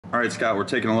All right, Scott, we're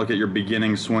taking a look at your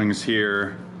beginning swings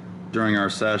here during our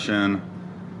session.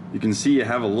 You can see you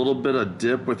have a little bit of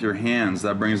dip with your hands.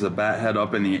 That brings the bat head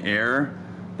up in the air.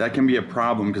 That can be a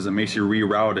problem because it makes you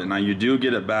reroute it. Now you do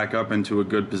get it back up into a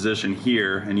good position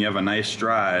here and you have a nice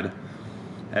stride.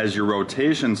 As your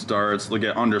rotation starts, look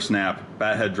at undersnap.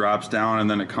 Bat head drops down and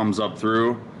then it comes up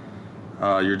through.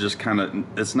 You're just kind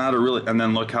of, it's not a really, and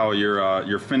then look how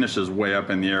your finish is way up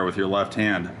in the air with your left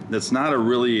hand. It's not a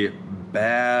really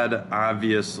bad,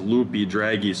 obvious, loopy,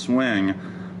 draggy swing,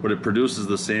 but it produces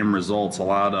the same results. A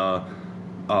lot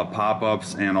of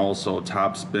pop-ups and also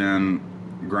top spin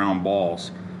ground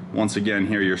balls. Once again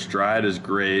here, your stride is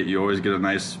great. You always get a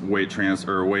nice weight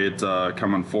transfer, weight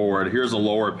coming forward. Here's a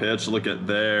lower pitch. Look at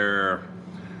there.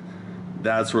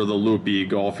 That's where the loopy,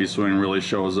 golfy swing really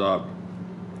shows up.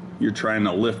 You're trying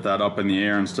to lift that up in the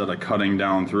air instead of cutting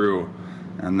down through,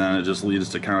 and then it just leads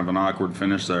to kind of an awkward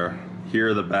finish there.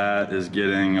 Here the bat is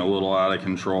getting a little out of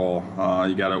control.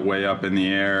 You got it way up in the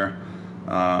air.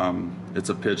 It's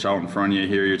a pitch out in front of you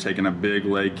here. You're taking a big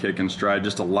leg kick and stride.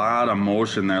 Just a lot of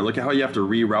motion there. Look at how you have to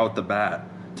reroute the bat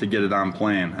to get it on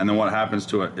plane. And then what happens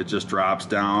to it? It just drops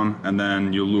down and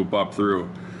then you loop up through.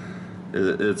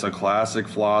 It's a classic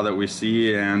flaw that we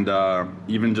see, and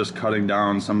even just cutting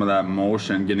down some of that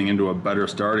motion, getting into a better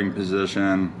starting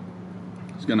position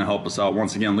is going to help us out.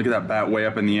 Once again, look at that bat way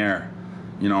up in the air.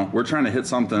 You know, we're trying to hit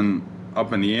something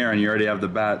up in the air and you already have the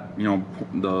bat, you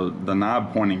know, the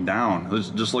knob pointing down.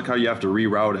 Just look how you have to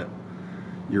reroute it.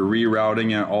 You're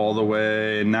rerouting it all the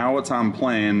way. Now it's on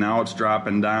plane, now it's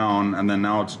dropping down, and then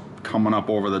now it's coming up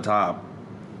over the top.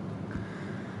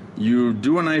 You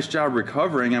do a nice job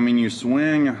recovering. I mean, you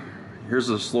swing, here's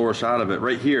a slower shot of it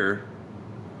right here.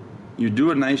 You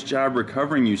do a nice job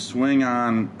recovering. You swing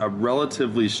on a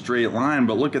relatively straight line,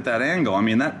 but look at that angle. I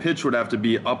mean, that pitch would have to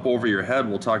be up over your head.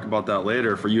 We'll talk about that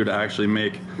later for you to actually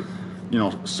make, you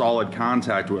know, solid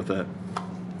contact with it.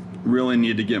 Really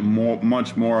need to get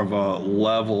much more of a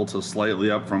level to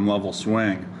slightly up from level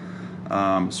swing.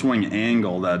 Swing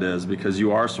angle, that is, because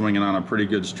you are swinging on a pretty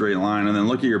good straight line. And then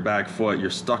look at your back foot. You're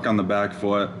stuck on the back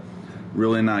foot,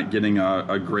 really not getting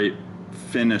a great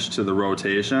finish to the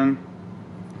rotation.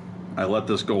 I let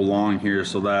this go long here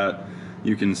so that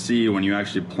you can see when you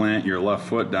actually plant your left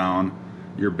foot down,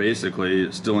 you're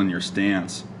basically still in your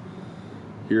stance.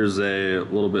 Here's a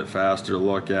little bit faster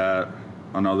look at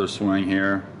another swing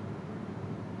here.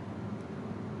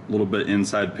 A little bit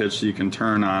inside pitch so you can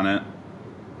turn on it.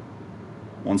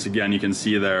 Once again, you can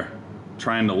see there,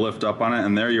 trying to lift up on it,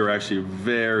 and there you're actually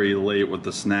very late with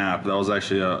the snap. That was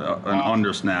actually an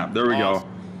under snap. There we go.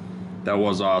 That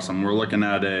was awesome. We're looking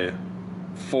at a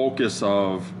focus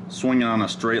of swinging on a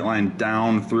straight line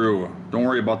down through. Don't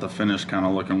worry about the finish kind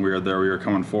of looking weird there where you're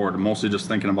coming forward. Mostly just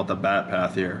thinking about the bat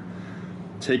path here.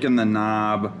 Taking the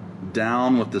knob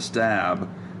down with the stab,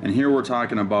 and here we're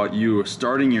talking about you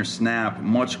starting your snap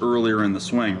much earlier in the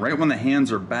swing. Right when the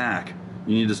hands are back,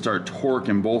 you need to start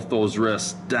torquing both those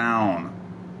wrists down.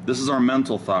 This is our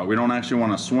mental thought. We don't actually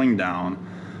want to swing down,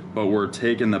 but we're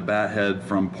taking the bat head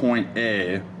from point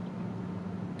A,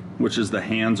 which is the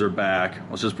hands are back.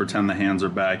 Let's just pretend the hands are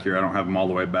back here. I don't have them all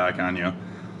the way back on you.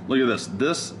 Look at this.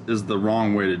 This is the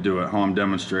wrong way to do it, how I'm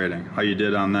demonstrating. How you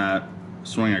did on that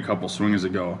swing a couple swings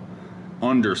ago.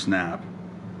 Under snap.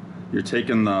 You're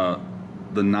taking the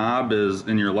knob is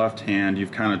in your left hand,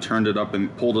 you've kind of turned it up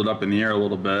and pulled it up in the air a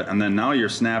little bit, and then now you're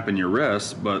snapping your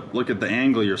wrist, but look at the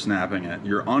angle you're snapping it.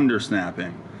 You're under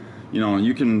snapping. You know,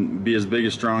 you can be as big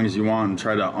as strong as you want and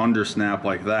try to under snap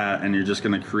like that, and you're just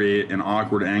going to create an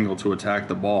awkward angle to attack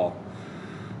the ball.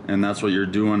 And that's what you're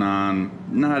doing on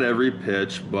not every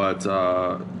pitch, but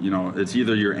you know, it's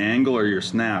either your angle or your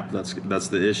snap. That's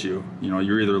the issue. You know,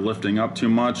 you're either lifting up too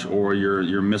much or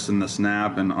you're missing the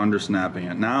snap and under snapping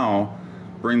it. Now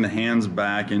bring the hands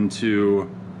back into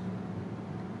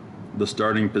the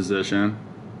starting position,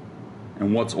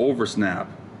 and what's over snap?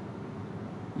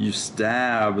 You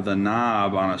stab the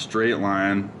knob on a straight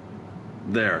line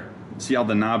there. See how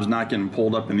the knob's not getting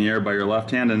pulled up in the air by your left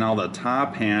hand, and now the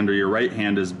top hand or your right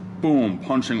hand is boom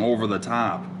punching over the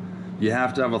top. You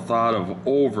have to have a thought of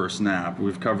over snap.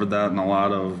 We've covered that in a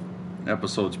lot of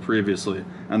episodes previously.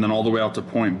 And then all the way out to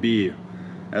point B,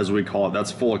 as we call it,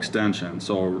 that's full extension.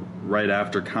 So right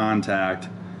after contact,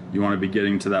 you want to be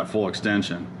getting to that full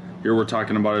extension. Here we're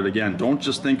talking about it again. Don't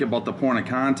just think about the point of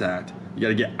contact. You got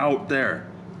to get out there,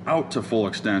 out to full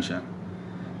extension.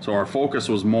 So our focus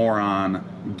was more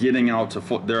on getting out to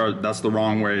full, that's the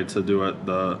wrong way to do it,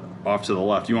 the off to the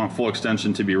left. You want full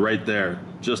extension to be right there,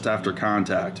 just after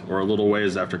contact, or a little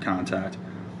ways after contact.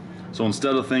 So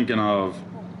instead of thinking of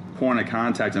point of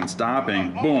contact and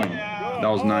stopping, boom, that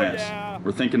was nice.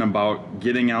 We're thinking about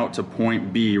getting out to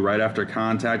point B right after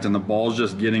contact, and the ball's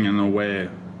just getting in the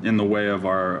way of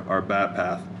our bat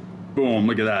path. Boom,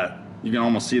 look at that. You can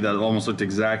almost see that. It almost looked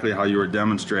exactly how you were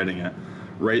demonstrating it,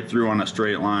 right through on a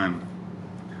straight line.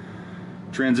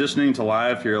 Transitioning to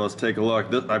live here, let's take a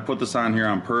look. I put this on here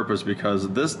on purpose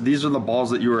because these are the balls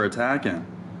that you were attacking.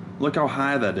 Look how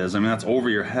high that is. I mean, that's over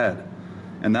your head.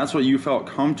 And that's what you felt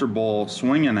comfortable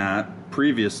swinging at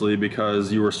previously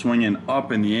because you were swinging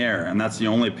up in the air, and that's the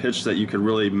only pitch that you could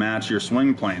really match your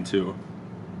swing plane to.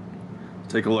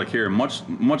 Take a look here.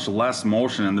 Much less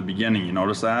motion in the beginning. You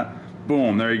notice that?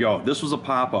 Boom, there you go. This was a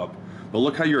pop-up, but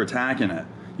look how you're attacking it.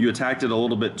 You attacked it a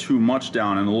little bit too much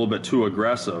down and a little bit too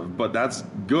aggressive, but that's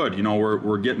good. You know,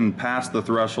 we're getting past the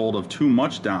threshold of too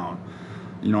much down,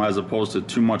 you know, as opposed to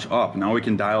too much up. Now we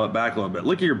can dial it back a little bit.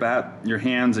 Look at your bat, your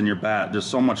hands and your bat,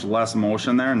 just so much less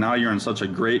motion there. Now you're in such a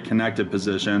great connected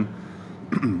position.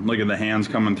 Look at the hands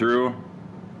coming through.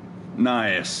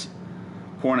 Nice.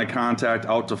 Point of contact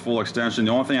out to full extension.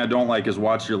 The only thing I don't like is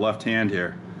watch your left hand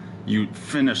here. You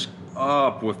finish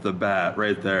up with the bat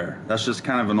right there. That's just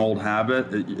kind of an old habit.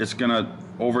 It's gonna,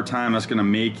 over time, that's gonna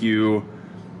make you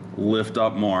lift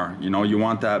up more. You know, you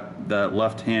want that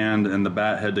left hand and the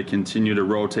bat head to continue to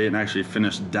rotate and actually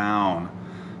finish down.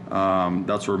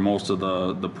 That's where most of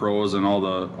the pros and all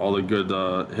the good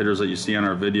hitters that you see on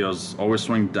our videos always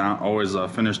swing down, always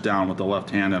finish down with the left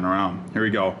hand and around. Here we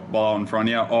go, ball out in front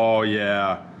of you. Oh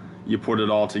yeah, you put it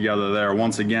all together there.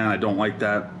 Once again, I don't like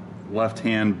that left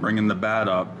hand bringing the bat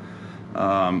up,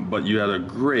 but you had a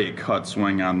great cut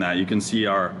swing on that. You can see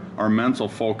our mental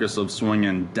focus of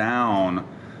swinging down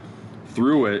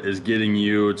through it is getting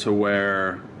you to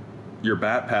where your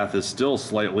bat path is still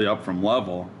slightly up from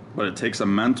level, but it takes a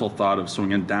mental thought of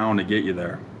swinging down to get you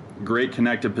there. Great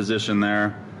connected position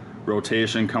there.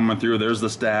 Rotation coming through. There's the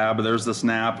stab, there's the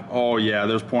snap. Oh yeah,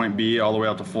 there's point B all the way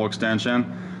out to full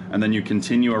extension. And then you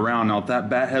continue around. Now if that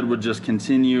bat head would just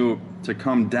continue to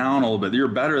come down a little bit, you're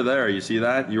better there. You see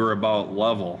that? You were about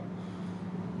level.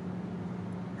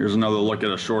 Here's another look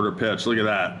at a shorter pitch. Look at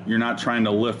that. You're not trying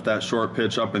to lift that short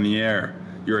pitch up in the air.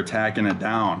 You're attacking it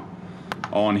down.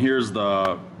 Oh, and here's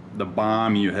the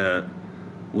bomb you hit.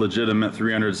 Legitimate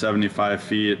 375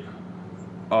 feet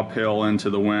uphill into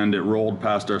the wind. It rolled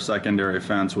past our secondary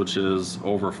fence, which is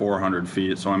over 400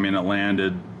 feet. So I mean, it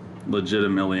landed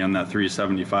legitimately in that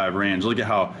 375 range. Look at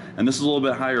how, and this is a little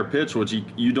bit higher pitch, which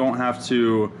you don't have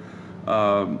to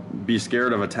be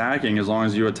scared of attacking as long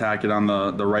as you attack it on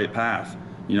the right path.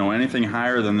 You know, anything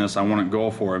higher than this, I wouldn't go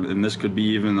for it. And this could be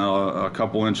even a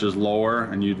couple inches lower,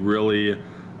 and you'd really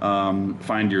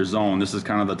find your zone. This is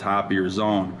kind of the top of your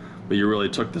zone, but you really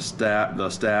took the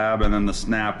stab, and then the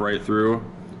snap right through.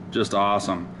 Just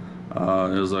awesome.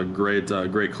 It was a great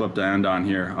clip to end on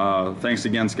here. Thanks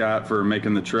again, Scott, for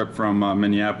making the trip from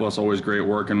Minneapolis. Always great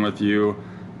working with you,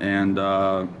 and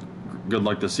good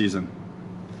luck this season.